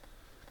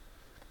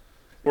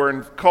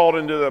We're called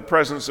into the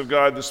presence of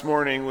God this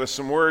morning with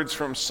some words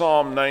from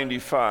Psalm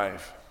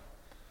 95.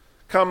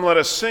 Come, let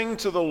us sing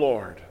to the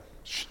Lord.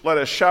 Let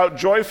us shout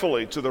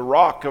joyfully to the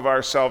rock of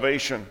our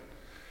salvation.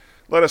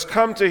 Let us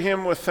come to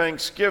him with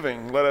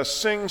thanksgiving. Let us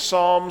sing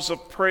psalms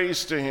of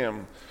praise to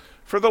him.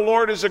 For the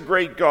Lord is a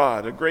great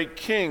God, a great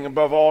King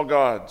above all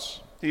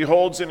gods. He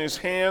holds in his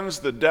hands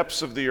the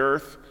depths of the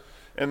earth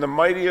and the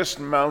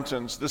mightiest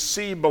mountains. The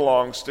sea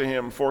belongs to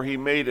him, for he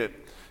made it.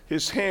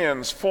 His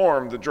hands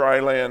formed the dry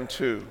land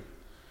too.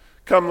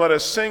 Come, let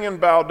us sing and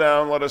bow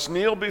down. Let us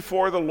kneel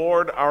before the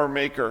Lord our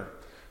Maker.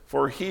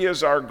 For he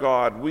is our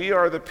God. We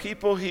are the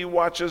people he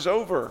watches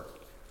over.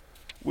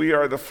 We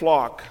are the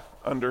flock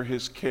under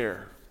his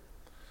care.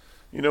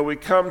 You know, we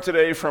come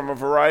today from a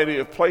variety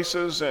of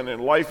places and in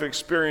life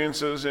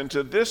experiences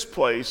into this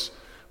place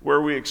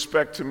where we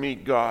expect to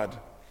meet God.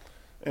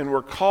 And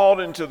we're called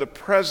into the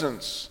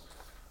presence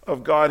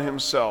of God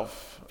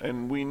himself.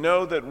 And we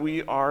know that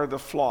we are the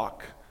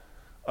flock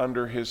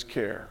under his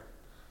care.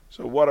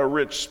 So what a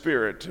rich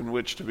spirit in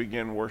which to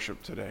begin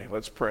worship today.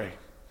 Let's pray.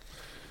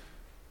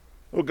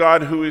 Oh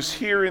God, who is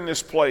here in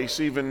this place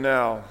even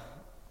now,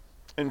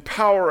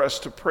 empower us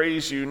to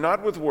praise you,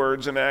 not with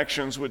words and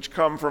actions which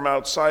come from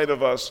outside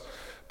of us,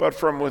 but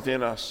from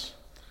within us.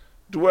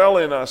 Dwell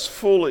in us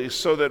fully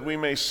so that we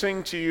may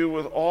sing to you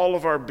with all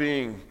of our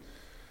being.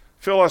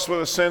 Fill us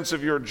with a sense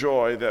of your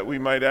joy that we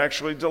might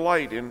actually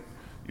delight in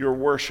your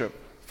worship.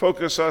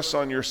 Focus us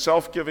on your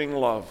self-giving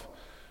love,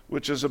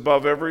 which is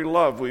above every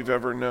love we've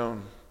ever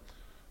known.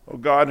 Oh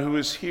God, who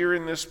is here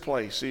in this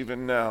place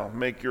even now,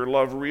 make your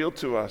love real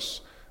to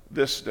us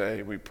this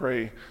day. We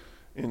pray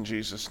in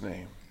Jesus'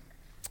 name.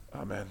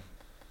 Amen.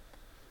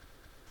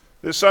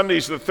 This Sunday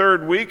is the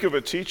third week of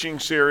a teaching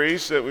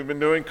series that we've been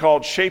doing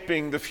called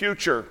Shaping the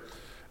Future.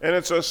 And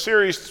it's a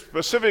series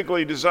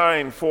specifically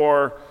designed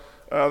for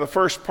the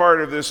first part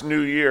of this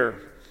new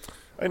year.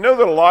 I know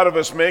that a lot of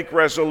us make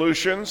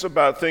resolutions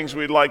about things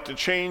we'd like to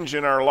change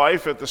in our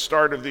life at the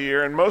start of the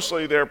year, and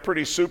mostly they're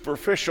pretty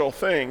superficial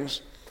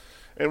things,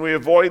 and we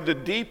avoid the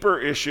deeper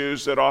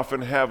issues that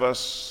often have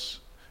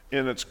us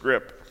in its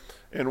grip.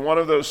 And one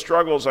of those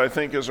struggles, I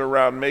think, is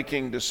around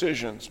making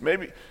decisions,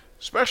 maybe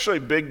especially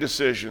big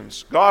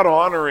decisions,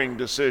 God-honoring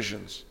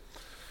decisions.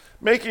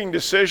 Making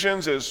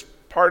decisions is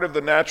part of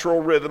the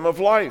natural rhythm of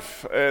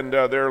life. And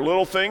there are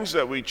little things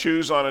that we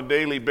choose on a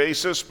daily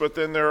basis, but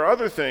then there are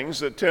other things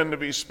that tend to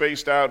be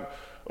spaced out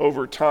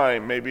over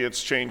time. Maybe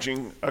it's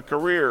changing a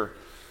career,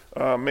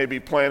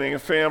 maybe planning a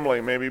family,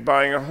 maybe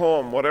buying a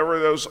home. Whatever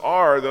those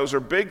are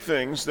big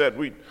things that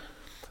we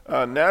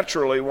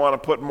naturally want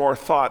to put more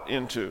thought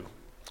into.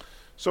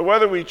 So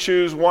whether we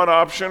choose one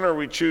option or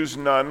we choose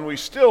none, we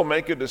still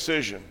make a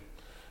decision.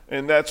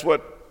 And that's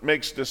what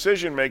makes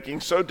decision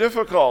making so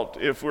difficult.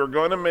 If we're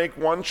going to make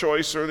one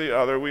choice or the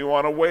other, we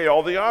want to weigh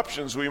all the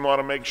options. We want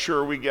to make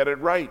sure we get it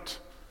right.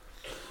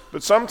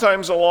 But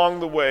sometimes along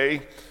the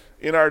way,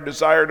 in our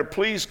desire to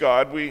please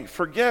God, we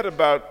forget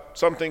about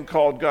something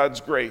called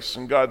God's grace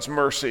and God's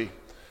mercy.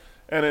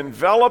 And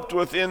enveloped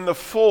within the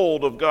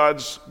fold of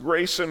God's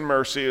grace and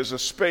mercy is a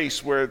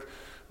space where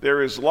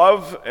there is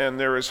love and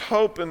there is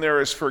hope and there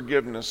is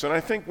forgiveness. And I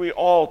think we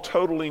all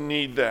totally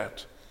need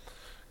that.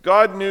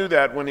 God knew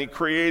that when he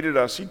created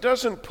us. He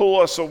doesn't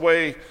pull us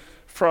away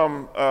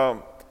from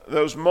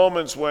those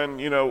moments when,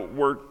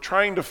 we're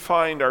trying to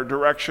find our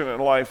direction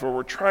in life or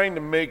we're trying to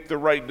make the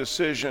right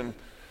decision.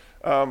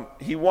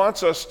 He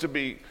wants us to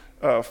be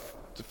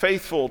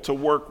faithful to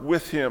work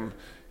with him,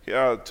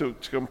 to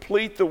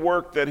complete the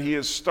work that he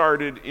has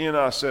started in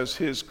us as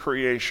his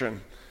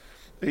creation.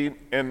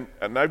 And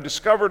I've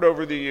discovered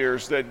over the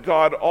years that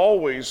God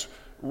always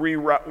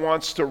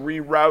wants to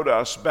reroute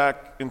us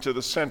back into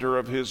the center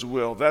of his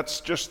will.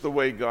 That's just the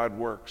way God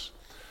works.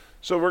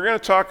 So we're going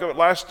to talk about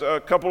last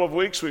couple of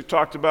weeks, we've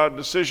talked about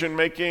decision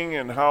making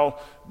and how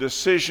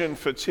decision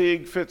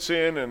fatigue fits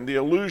in and the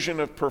illusion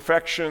of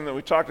perfection that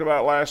we talked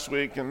about last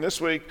week. And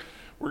this week,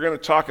 we're going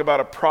to talk about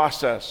a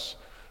process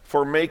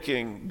for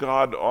making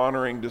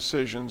God-honoring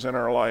decisions in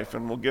our life.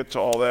 And we'll get to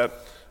all that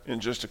in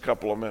just a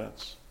couple of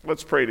minutes.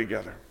 Let's pray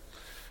together.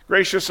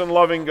 Gracious and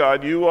loving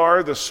God, you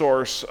are the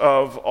source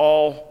of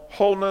all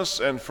wholeness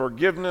and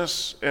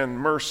forgiveness and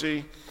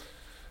mercy.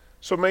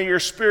 So may your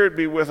Spirit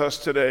be with us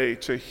today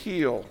to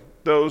heal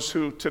those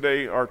who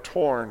today are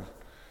torn,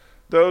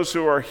 those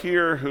who are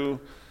here who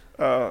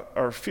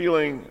are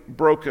feeling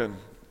broken,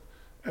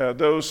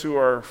 those who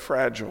are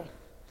fragile.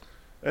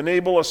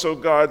 Enable us, O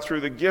God,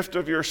 through the gift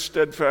of your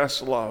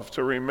steadfast love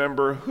to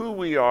remember who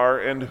we are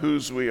and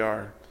whose we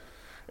are.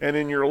 And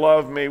in your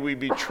love, may we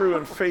be true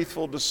and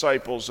faithful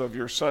disciples of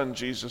your Son,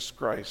 Jesus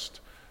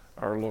Christ,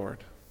 our Lord,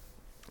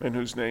 in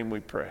whose name we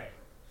pray.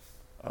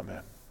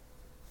 Amen.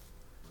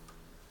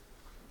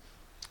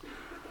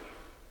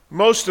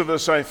 Most of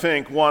us, I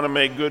think, want to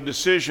make good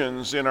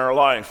decisions in our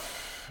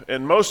life.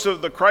 And most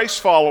of the Christ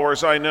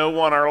followers I know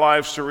want our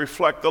lives to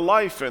reflect the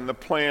life and the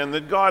plan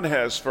that God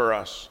has for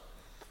us.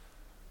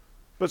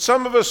 But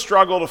some of us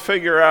struggle to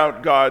figure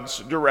out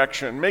God's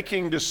direction,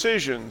 making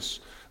decisions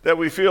that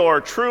we feel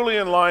are truly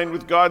in line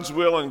with God's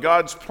will and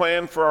God's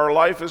plan for our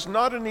life is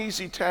not an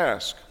easy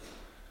task.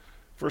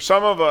 For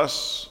some of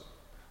us,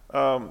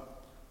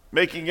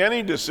 making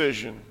any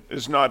decision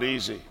is not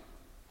easy.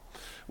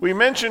 We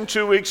mentioned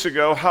 2 weeks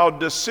ago how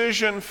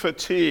decision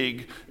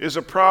fatigue is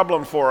a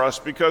problem for us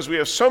because we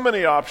have so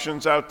many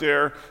options out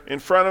there in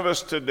front of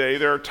us today.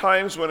 There are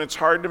times when it's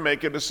hard to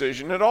make a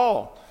decision at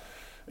all.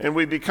 And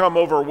we become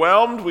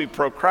overwhelmed, we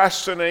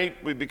procrastinate,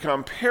 we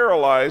become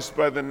paralyzed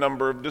by the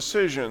number of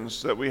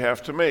decisions that we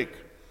have to make.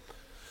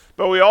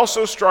 But we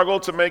also struggle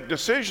to make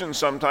decisions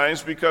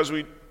sometimes because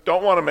we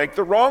don't want to make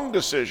the wrong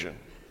decision.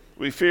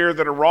 We fear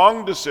that a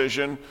wrong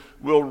decision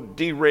will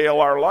derail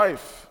our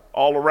life.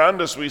 All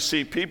around us we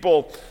see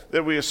people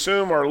that we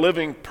assume are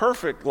living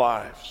perfect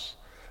lives.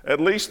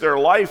 At least their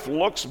life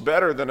looks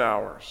better than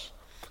ours.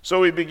 So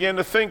we begin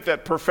to think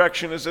that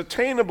perfection is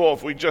attainable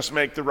if we just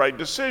make the right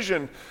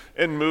decision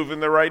and move in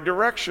the right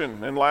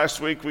direction. And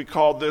last week we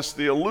called this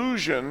the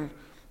illusion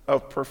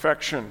of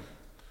perfection.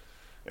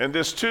 And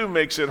this too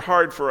makes it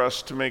hard for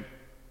us to make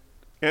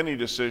any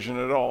decision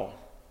at all.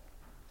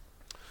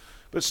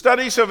 But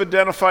studies have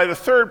identified a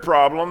third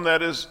problem,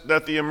 that is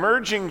that the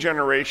emerging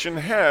generation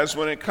has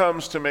when it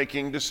comes to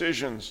making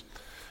decisions.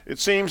 It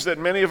seems that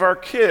many of our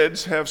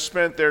kids have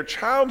spent their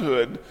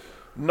childhood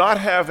not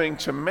having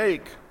to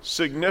make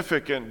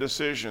significant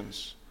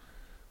decisions.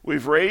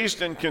 We've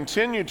raised and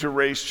continue to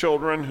raise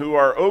children who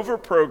are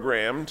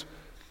overprogrammed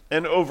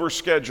and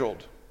overscheduled.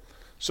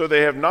 So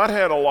they have not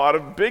had a lot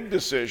of big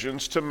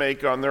decisions to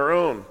make on their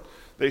own.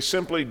 They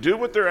simply do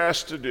what they're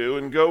asked to do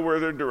and go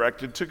where they're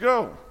directed to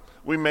go.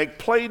 We make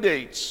play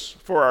dates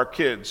for our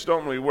kids,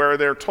 don't we? Where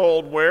they're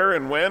told where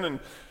and when and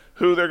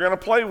who they're going to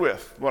play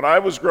with. When I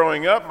was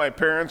growing up, my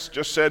parents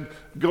just said,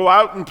 go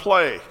out and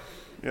play,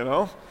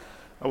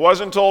 I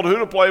wasn't told who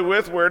to play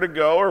with, where to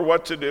go, or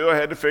what to do. I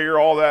had to figure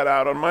all that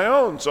out on my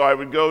own. So I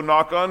would go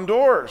knock on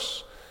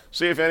doors,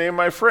 see if any of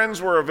my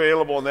friends were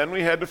available, and then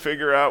we had to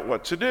figure out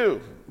what to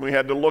do. We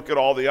had to look at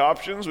all the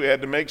options. We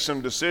had to make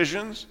some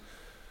decisions.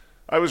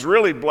 I was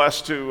really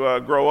blessed to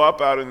grow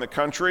up out in the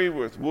country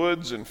with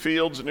woods and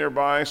fields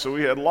nearby, so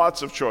we had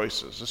lots of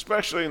choices,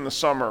 especially in the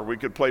summer. We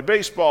could play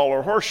baseball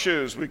or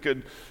horseshoes. We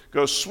could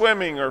go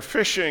swimming or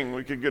fishing.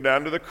 We could go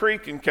down to the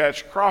creek and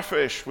catch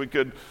crawfish. We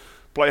could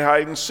play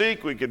hide and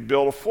seek. We could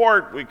build a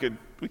fort. We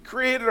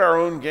created our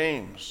own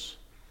games.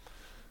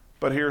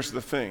 But here's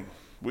the thing.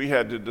 We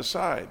had to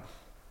decide.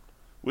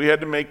 We had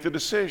to make the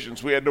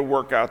decisions. We had to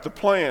work out the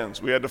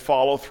plans. We had to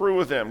follow through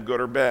with them, good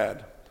or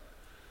bad.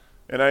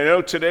 And I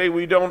know today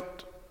we don't,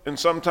 and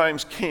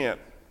sometimes can't,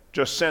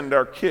 just send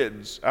our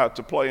kids out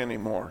to play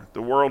anymore.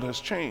 The world has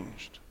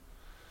changed.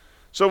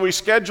 So we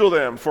schedule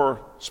them for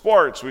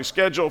sports, we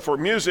schedule for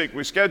music,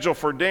 we schedule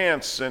for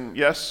dance, and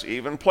yes,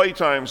 even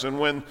playtimes. And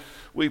when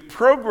we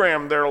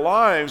program their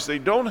lives, they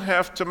don't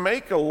have to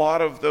make a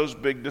lot of those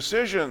big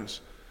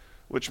decisions,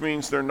 which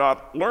means they're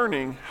not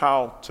learning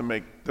how to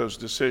make those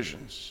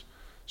decisions.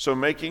 So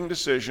making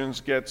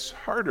decisions gets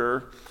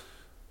harder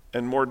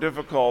and more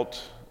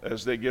difficult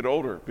as they get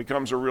older. It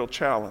becomes a real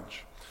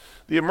challenge.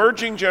 The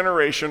emerging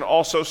generation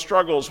also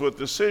struggles with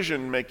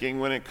decision making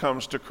when it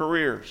comes to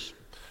careers.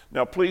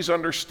 Now, please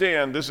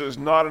understand, this is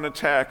not an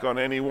attack on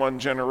any one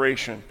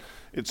generation.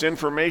 It's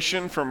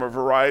information from a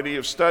variety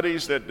of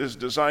studies that is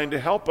designed to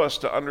help us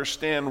to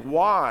understand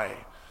why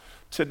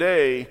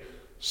today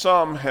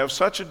some have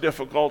such a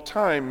difficult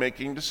time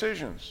making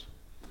decisions.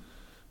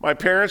 My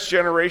parents'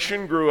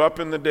 generation grew up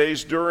in the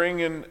days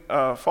during and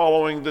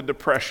following the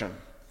Depression.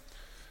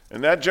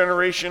 And that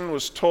generation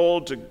was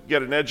told to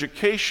get an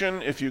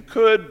education if you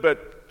could,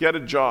 but get a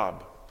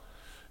job.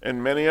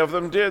 And many of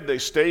them did. They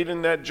stayed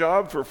in that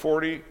job for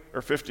 40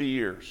 or 50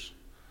 years.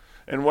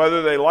 And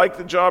whether they liked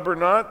the job or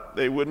not,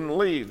 they wouldn't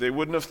leave. They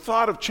wouldn't have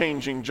thought of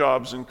changing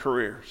jobs and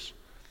careers.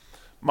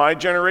 My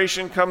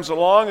generation comes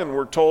along and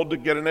we're told to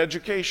get an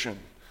education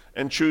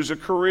and choose a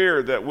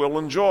career that we'll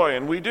enjoy,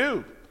 and we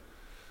do.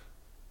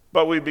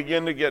 But we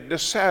begin to get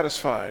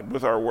dissatisfied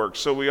with our work,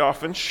 so we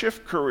often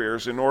shift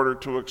careers in order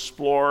to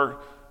explore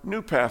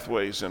new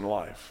pathways in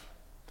life.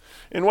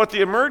 And what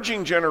the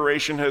emerging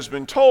generation has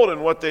been told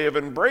and what they have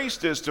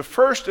embraced is to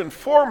first and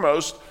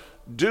foremost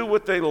do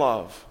what they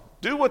love.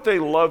 Do what they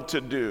love to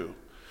do.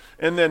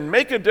 And then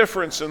make a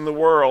difference in the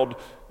world,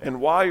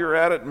 and while you're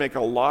at it, make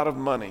a lot of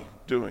money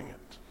doing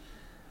it.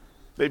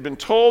 They've been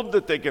told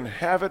that they can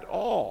have it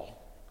all.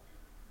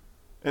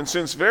 And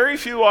since very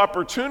few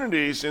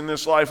opportunities in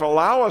this life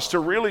allow us to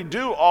really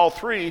do all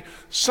three,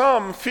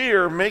 some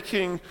fear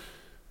making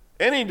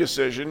any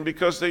decision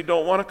because they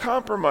don't want to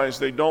compromise.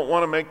 They don't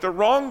want to make the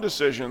wrong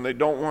decision. They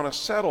don't want to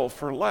settle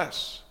for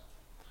less.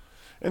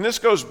 And this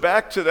goes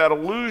back to that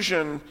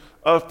illusion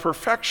of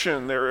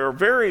perfection. There are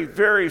very,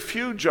 very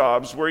few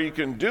jobs where you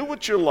can do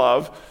what you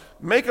love,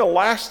 make a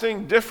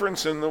lasting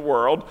difference in the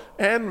world,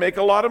 and make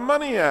a lot of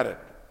money at it.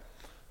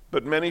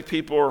 But many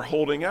people are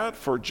holding out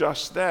for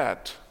just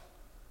that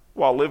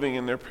while living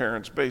in their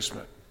parents'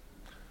 basement.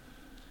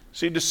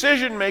 See,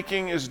 decision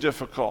making is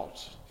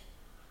difficult.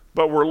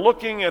 but we're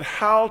looking at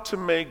how to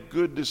make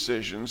good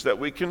decisions that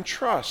we can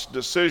trust,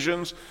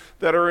 decisions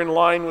that are in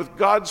line with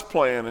God's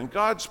plan and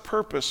God's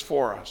purpose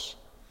for us.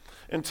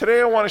 And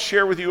today I want to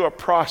share with you a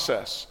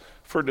process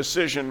for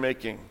decision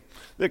making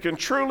that can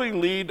truly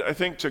lead, I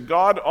think, to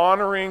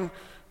God-honoring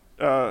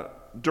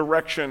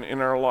direction in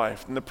our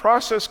life. And the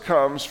process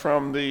comes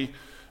from the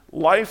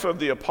life of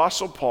the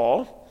Apostle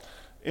Paul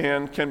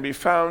and can be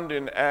found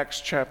in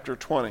Acts chapter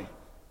 20.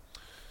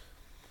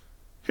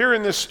 Here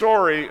in this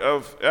story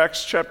of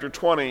Acts chapter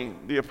 20,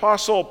 the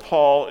Apostle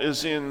Paul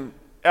is in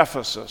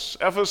Ephesus.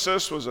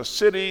 Ephesus was a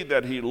city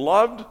that he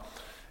loved,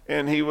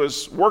 and he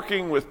was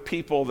working with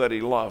people that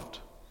he loved.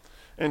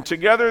 And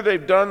together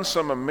they've done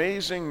some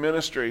amazing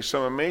ministry,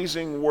 some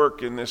amazing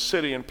work in this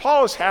city. And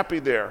Paul is happy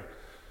there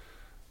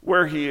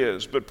where he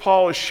is. But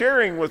Paul is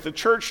sharing with the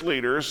church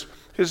leaders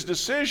his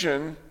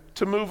decision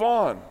to move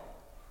on.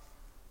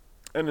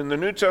 And in the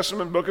New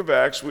Testament book of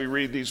Acts, we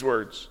read these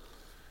words.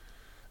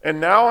 And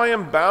now I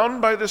am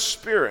bound by the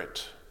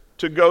Spirit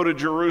to go to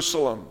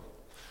Jerusalem.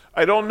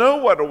 I don't know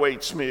what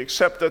awaits me,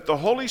 except that the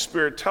Holy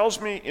Spirit tells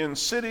me in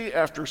city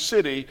after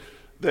city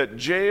that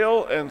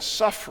jail and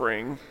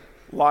suffering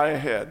lie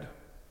ahead.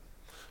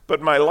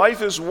 But my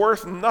life is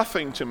worth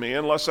nothing to me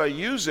unless I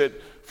use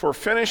it for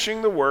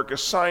finishing the work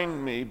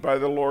assigned me by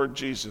the Lord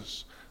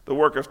Jesus, the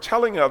work of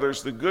telling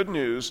others the good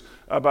news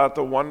about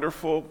the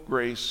wonderful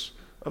grace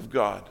of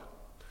God.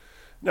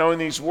 Now, in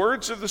these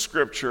words of the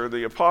scripture,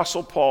 the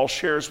Apostle Paul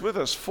shares with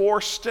us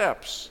 4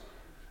 steps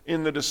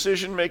in the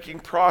decision-making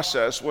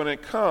process when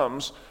it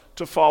comes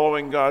to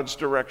following God's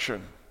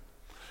direction.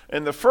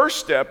 And the first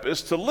step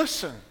is to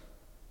listen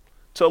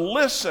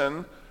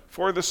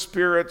for the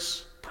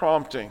Spirit's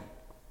prompting.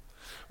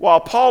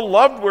 While Paul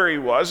loved where he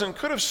was and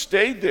could have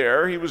stayed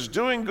there, he was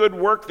doing good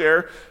work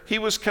there, he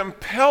was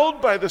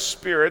compelled by the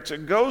Spirit to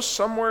go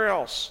somewhere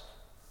else.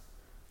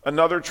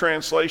 Another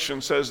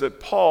translation says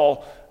that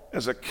Paul,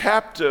 as a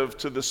captive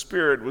to the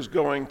Spirit, was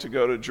going to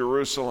go to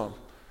Jerusalem.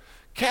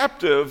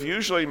 Captive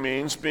usually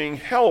means being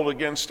held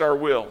against our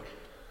will.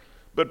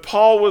 But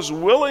Paul was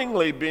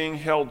willingly being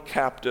held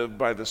captive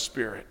by the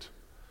Spirit.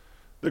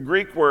 The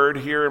Greek word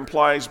here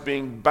implies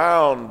being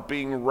bound,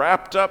 being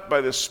wrapped up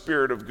by the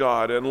Spirit of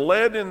God and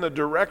led in the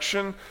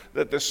direction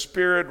that the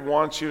Spirit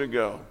wants you to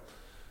go.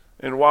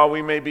 And while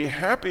we may be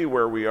happy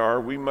where we are,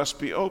 we must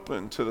be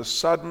open to the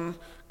sudden,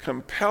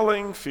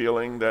 compelling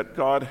feeling that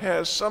God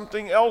has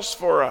something else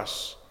for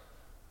us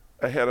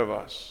ahead of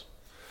us.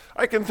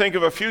 I can think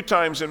of a few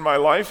times in my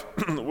life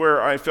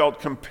where I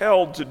felt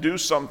compelled to do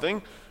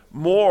something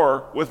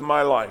more with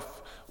my life.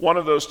 One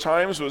of those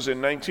times was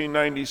in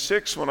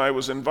 1996 when I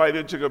was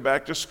invited to go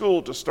back to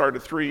school to start a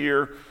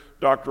 3-year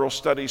doctoral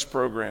studies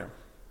program.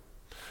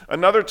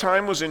 Another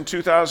time was in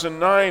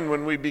 2009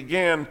 when we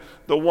began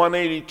the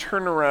 180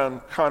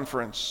 Turnaround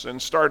Conference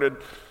and started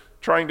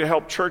trying to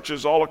help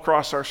churches all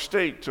across our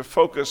state to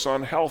focus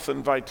on health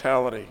and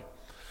vitality.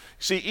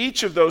 See,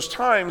 each of those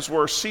times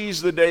were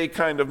seize the day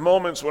kind of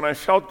moments when I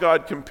felt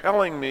God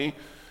compelling me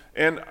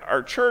and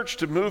our church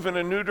to move in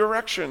a new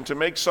direction, to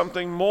make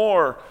something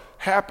more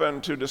happen,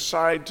 to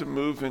decide to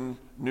move in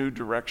new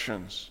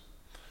directions.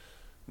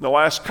 In the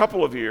last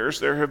couple of years,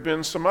 there have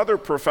been some other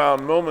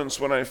profound moments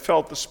when I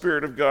felt the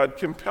Spirit of God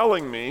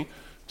compelling me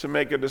to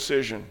make a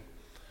decision.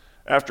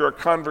 After a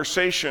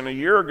conversation a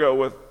year ago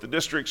with the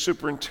district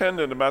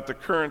superintendent about the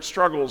current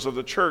struggles of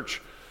the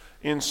church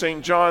in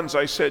St. John's,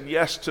 I said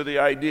yes to the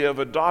idea of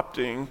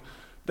adopting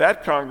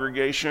that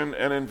congregation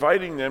and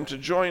inviting them to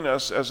join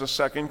us as a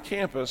second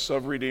campus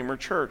of Redeemer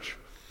Church.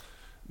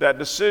 That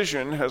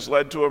decision has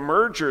led to a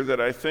merger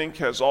that I think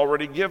has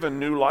already given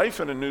new life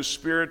and a new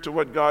spirit to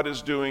what God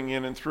is doing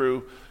in and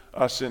through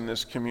us in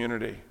this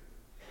community.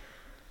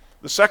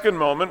 The second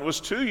moment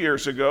was 2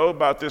 years ago,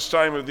 about this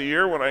time of the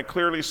year, when I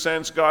clearly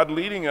sensed God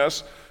leading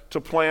us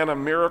to plan a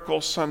Miracle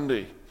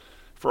Sunday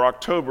for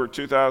October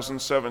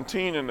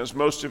 2017. And as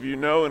most of you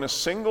know, in a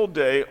single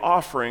day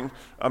offering,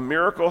 a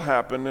miracle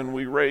happened, and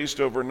we raised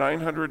over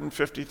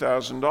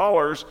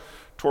 $950,000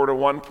 toward a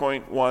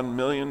 $1.1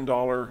 million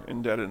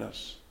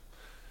indebtedness.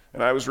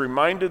 And I was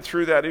reminded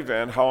through that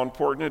event how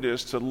important it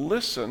is to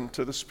listen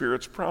to the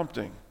Spirit's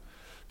prompting,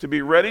 to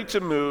be ready to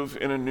move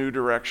in a new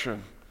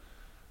direction.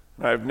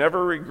 And I've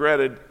never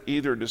regretted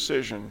either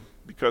decision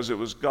because it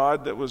was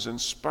God that was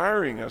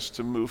inspiring us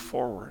to move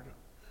forward.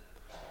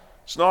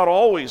 It's not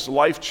always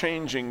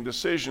life-changing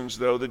decisions,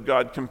 though, that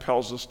God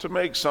compels us to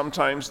make.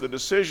 Sometimes the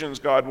decisions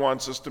God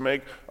wants us to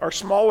make are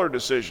smaller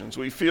decisions.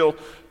 We feel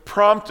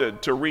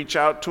prompted to reach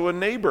out to a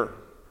neighbor,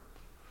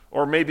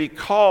 or maybe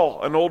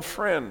call an old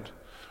friend,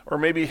 or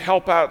maybe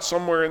help out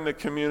somewhere in the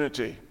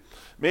community.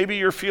 Maybe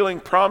you're feeling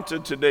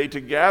prompted today to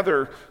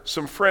gather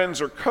some friends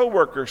or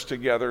coworkers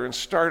together and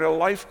start a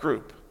life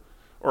group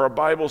or a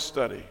Bible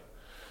study.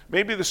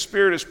 Maybe the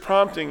Spirit is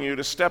prompting you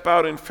to step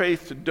out in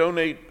faith to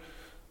donate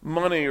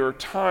money or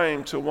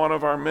time to one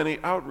of our many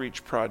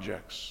outreach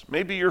projects.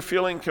 Maybe you're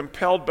feeling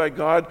compelled by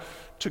God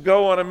to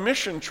go on a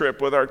mission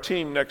trip with our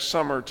team next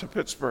summer to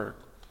Pittsburgh,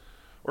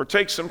 or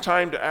take some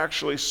time to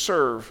actually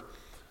serve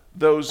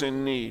those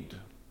in need.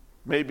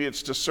 Maybe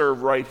it's to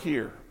serve right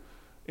here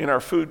in our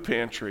food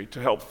pantry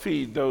to help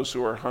feed those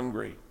who are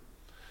hungry.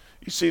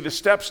 You see, the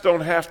steps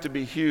don't have to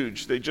be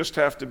huge. They just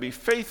have to be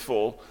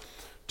faithful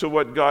to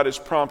what God is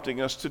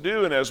prompting us to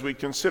do. And as we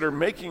consider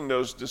making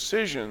those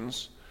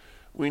decisions,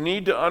 we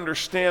need to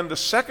understand the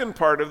second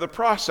part of the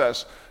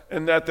process,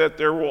 and that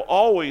there will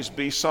always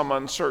be some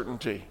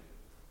uncertainty.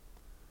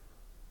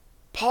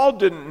 Paul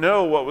didn't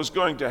know what was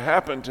going to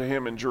happen to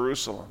him in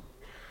Jerusalem.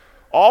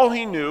 All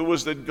he knew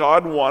was that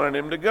God wanted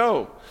him to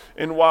go.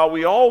 And while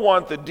we all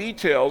want the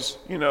details,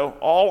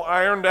 all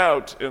ironed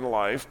out in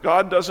life,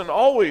 God doesn't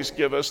always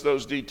give us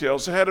those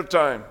details ahead of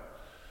time,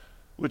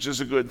 which is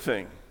a good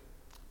thing.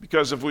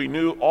 Because if we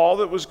knew all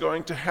that was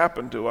going to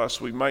happen to us,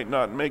 we might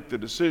not make the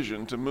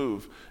decision to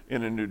move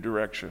in a new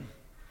direction.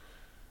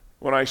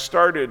 When I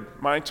started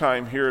my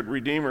time here at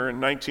Redeemer in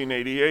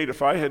 1988,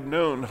 if I had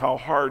known how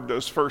hard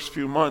those first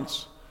few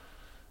months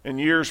and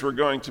years were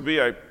going to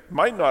be, I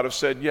might not have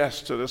said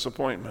yes to this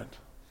appointment.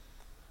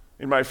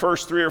 In my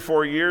first 3 or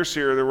 4 years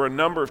here, there were a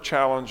number of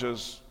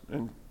challenges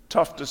and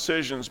tough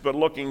decisions, but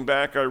looking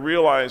back, I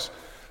realized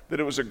that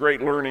it was a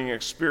great learning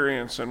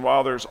experience. And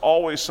while there's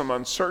always some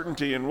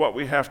uncertainty in what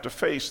we have to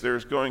face,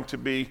 there's going to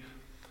be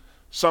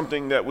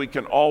something that we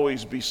can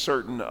always be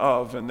certain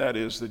of, and that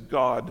is that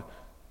God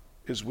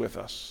is with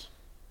us.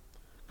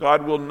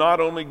 God will not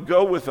only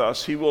go with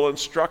us, he will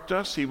instruct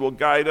us, he will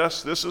guide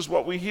us. This is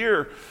what we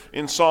hear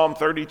in Psalm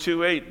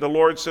 32:8. The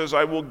Lord says,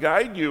 I will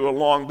guide you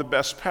along the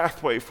best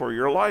pathway for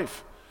your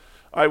life.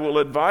 I will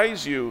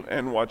advise you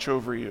and watch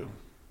over you.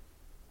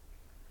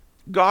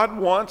 God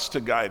wants to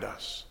guide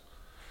us.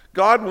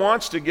 God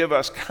wants to give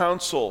us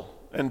counsel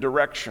and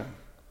direction.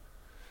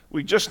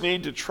 We just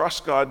need to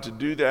trust God to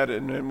do that,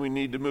 and then we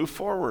need to move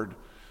forward.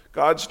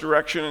 God's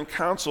direction and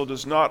counsel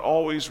does not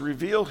always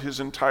reveal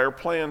his entire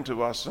plan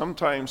to us.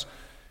 Sometimes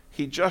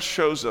he just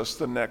shows us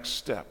the next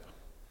step.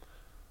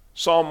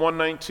 Psalm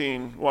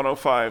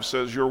 119:105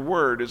 says, your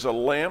word is a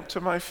lamp to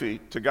my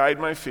feet, to guide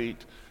my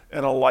feet,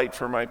 and a light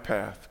for my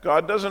path.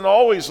 God doesn't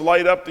always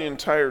light up the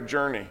entire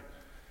journey.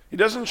 He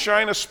doesn't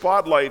shine a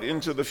spotlight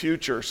into the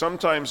future.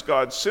 Sometimes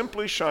God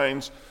simply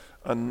shines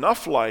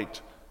enough light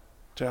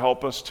to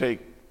help us take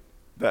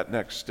that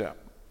next step.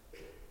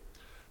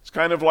 It's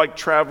kind of like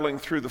traveling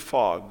through the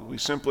fog. We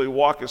simply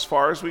walk as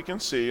far as we can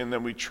see, and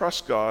then we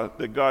trust God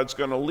that God's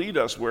going to lead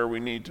us where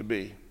we need to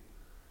be.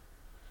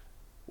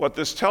 What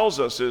this tells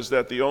us is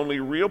that the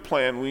only real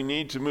plan we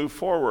need to move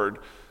forward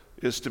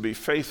is to be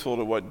faithful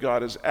to what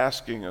God is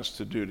asking us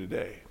to do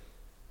today.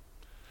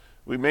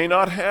 We may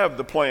not have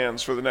the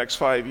plans for the next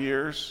 5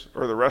 years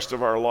or the rest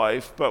of our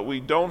life, but we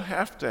don't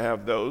have to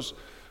have those.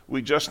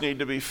 We just need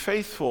to be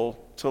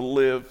faithful to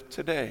live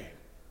today.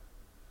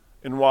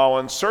 And while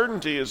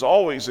uncertainty is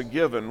always a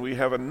given, we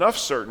have enough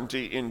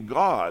certainty in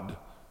God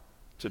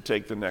to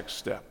take the next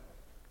step.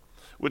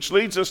 Which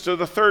leads us to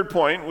the third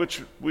point,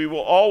 which we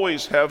will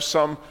always have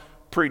some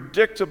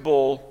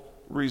predictable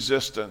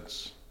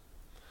resistance.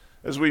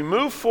 As we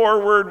move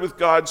forward with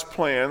God's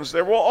plans,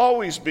 there will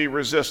always be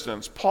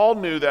resistance. Paul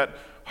knew that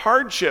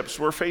hardships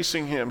were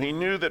facing him. He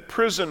knew that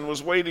prison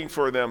was waiting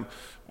for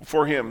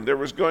him. There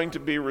was going to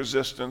be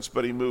resistance,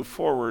 but he moved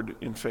forward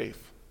in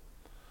faith.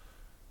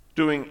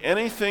 Doing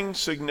anything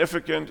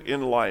significant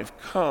in life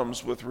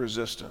comes with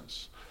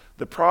resistance.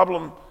 The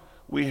problem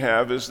we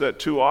have is that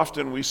too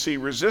often we see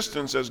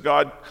resistance as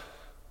God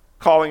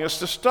calling us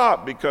to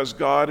stop because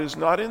God is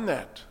not in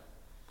that.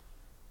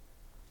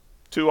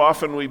 Too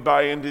often we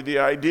buy into the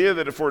idea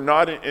that if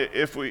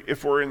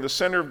we're in the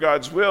center of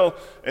God's will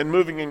and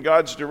moving in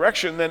God's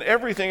direction, then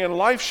everything in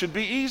life should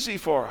be easy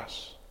for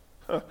us.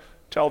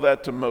 Tell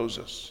that to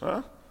Moses.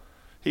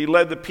 He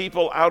led the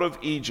people out of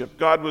Egypt.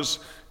 God was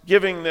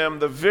giving them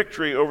the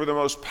victory over the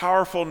most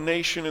powerful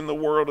nation in the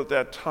world at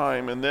that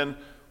time. And then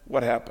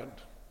what happened?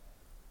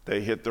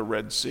 They hit the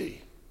Red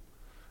Sea.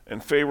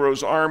 And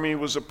Pharaoh's army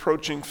was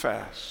approaching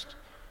fast.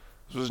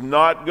 This was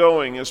not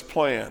going as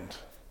planned.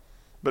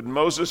 But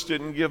Moses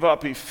didn't give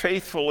up. He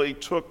faithfully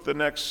took the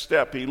next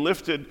step. He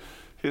lifted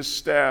his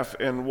staff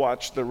and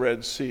watched the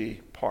Red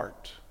Sea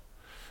part.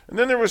 And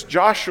then there was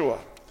Joshua,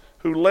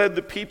 who led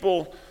the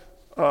people,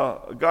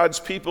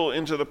 God's people,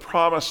 into the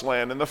promised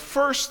land. And the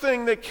first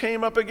thing they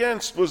came up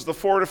against was the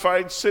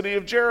fortified city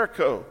of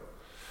Jericho.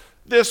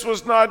 This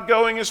was not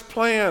going as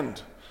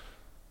planned.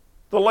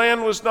 The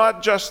land was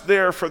not just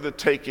there for the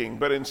taking,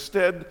 but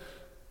instead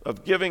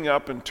of giving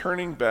up and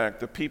turning back,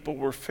 the people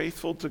were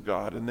faithful to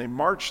God, and they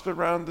marched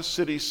around the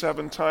city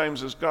 7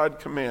 times as God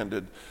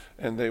commanded,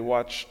 and they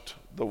watched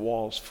the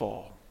walls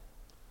fall.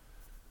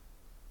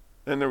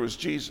 Then there was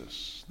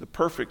Jesus, the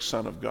perfect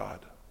Son of God,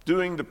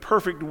 doing the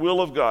perfect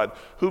will of God,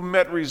 who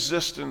met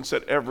resistance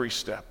at every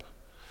step.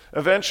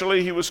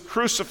 Eventually, he was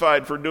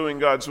crucified for doing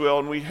God's will,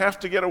 and we have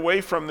to get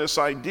away from this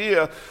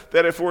idea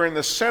that if we're in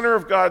the center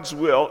of God's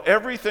will,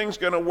 everything's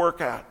going to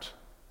work out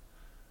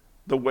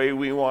the way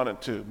we want it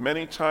to.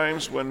 Many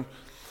times when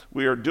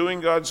we are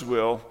doing God's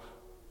will,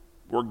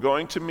 we're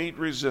going to meet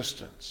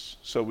resistance,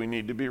 so we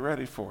need to be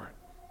ready for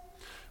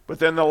it. But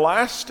then the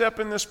last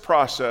step in this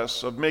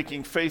process of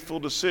making faithful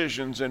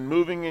decisions and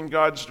moving in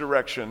God's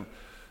direction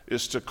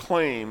is to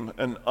claim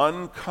an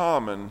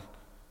uncommon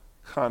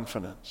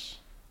confidence.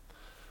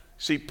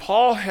 See,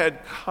 Paul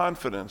had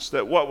confidence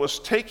that what was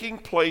taking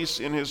place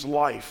in his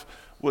life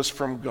was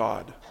from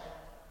God.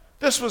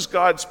 This was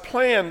God's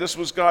plan. This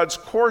was God's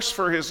course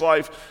for his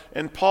life.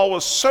 And Paul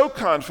was so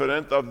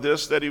confident of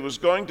this that he was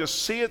going to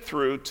see it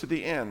through to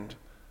the end.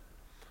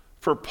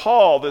 For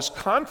Paul, this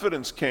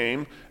confidence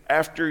came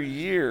after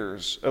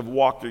years of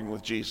walking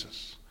with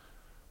Jesus,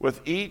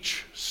 with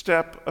each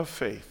step of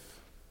faith.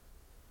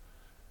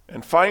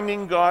 And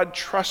finding God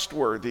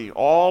trustworthy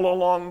all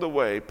along the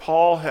way,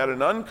 Paul had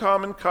an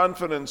uncommon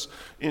confidence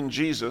in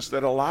Jesus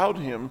that allowed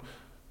him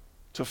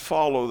to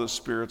follow the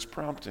Spirit's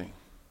prompting.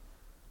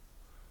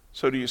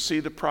 So do you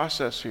see the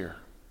process here?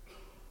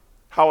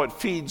 How it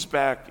feeds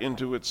back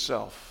into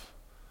itself.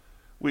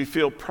 We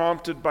feel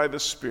prompted by the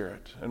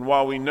Spirit, and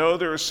while we know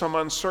there is some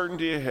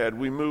uncertainty ahead,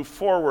 we move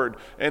forward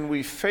and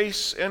we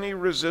face any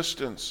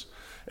resistance.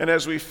 And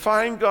as we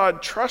find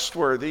God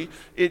trustworthy,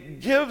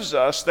 it gives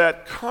us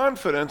that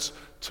confidence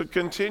to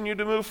continue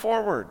to move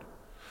forward.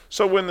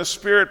 So when the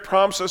Spirit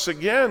prompts us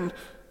again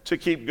to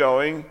keep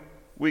going,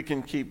 we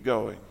can keep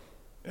going.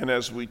 And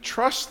as we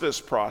trust this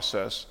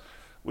process,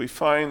 we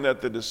find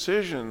that the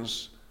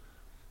decisions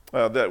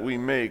that we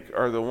make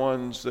are the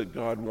ones that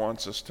God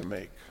wants us to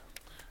make.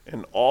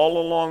 And all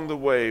along the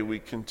way, we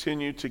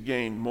continue to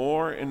gain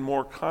more and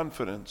more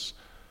confidence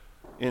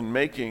in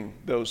making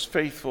those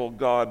faithful,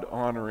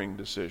 God-honoring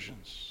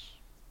decisions.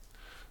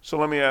 So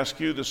let me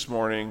ask you this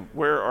morning,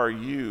 where are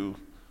you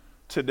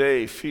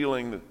today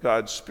feeling that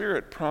God's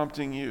Spirit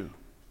prompting you?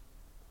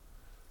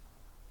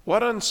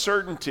 What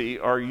uncertainty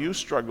are you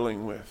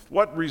struggling with?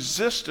 What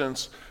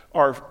resistance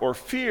or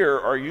fear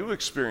are you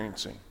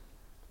experiencing?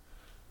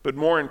 But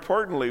more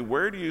importantly,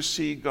 where do you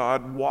see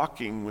God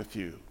walking with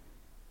you?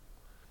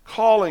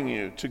 Calling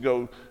you to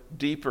go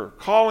deeper,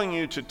 calling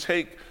you to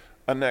take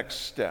a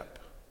next step.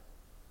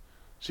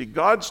 See,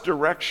 God's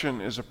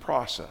direction is a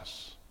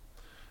process,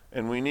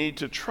 and we need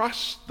to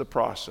trust the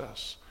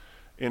process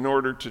in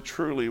order to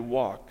truly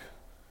walk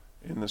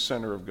in the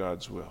center of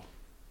God's will.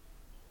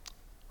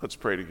 Let's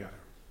pray together.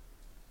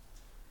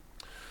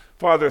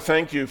 Father,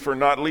 thank you for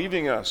not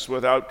leaving us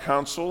without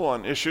counsel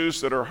on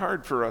issues that are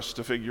hard for us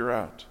to figure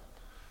out.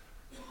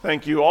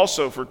 Thank you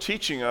also for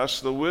teaching us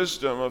the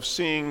wisdom of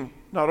seeing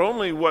not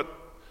only what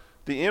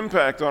the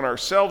impact on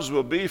ourselves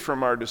will be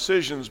from our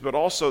decisions, but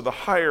also the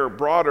higher,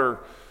 broader,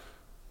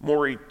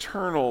 more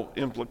eternal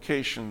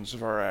implications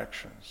of our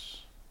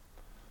actions.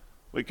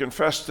 We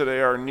confess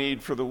today our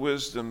need for the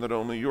wisdom that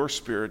only your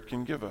Spirit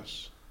can give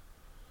us.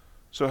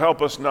 So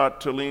help us not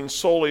to lean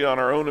solely on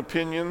our own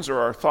opinions or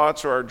our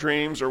thoughts or our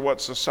dreams or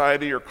what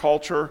society or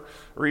culture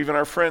or even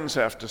our friends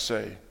have to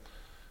say.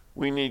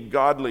 We need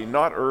godly,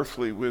 not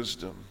earthly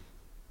wisdom.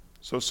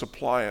 So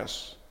supply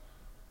us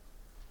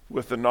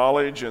with the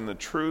knowledge and the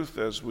truth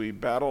as we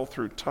battle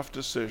through tough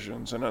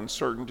decisions and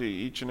uncertainty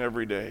each and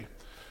every day.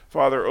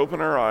 Father, open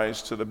our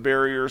eyes to the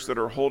barriers that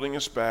are holding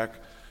us back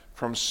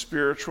from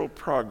spiritual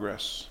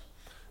progress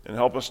and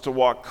help us to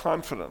walk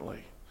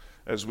confidently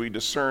as we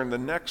discern the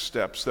next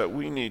steps that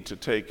we need to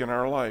take in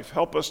our life.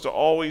 Help us to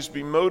always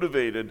be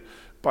motivated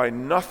by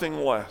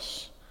nothing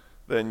less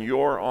than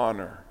your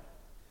honor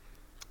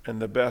and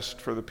the best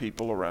for the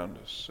people around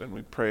us. And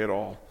we pray it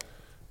all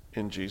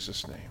in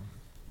Jesus' name.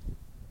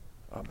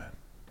 Amen.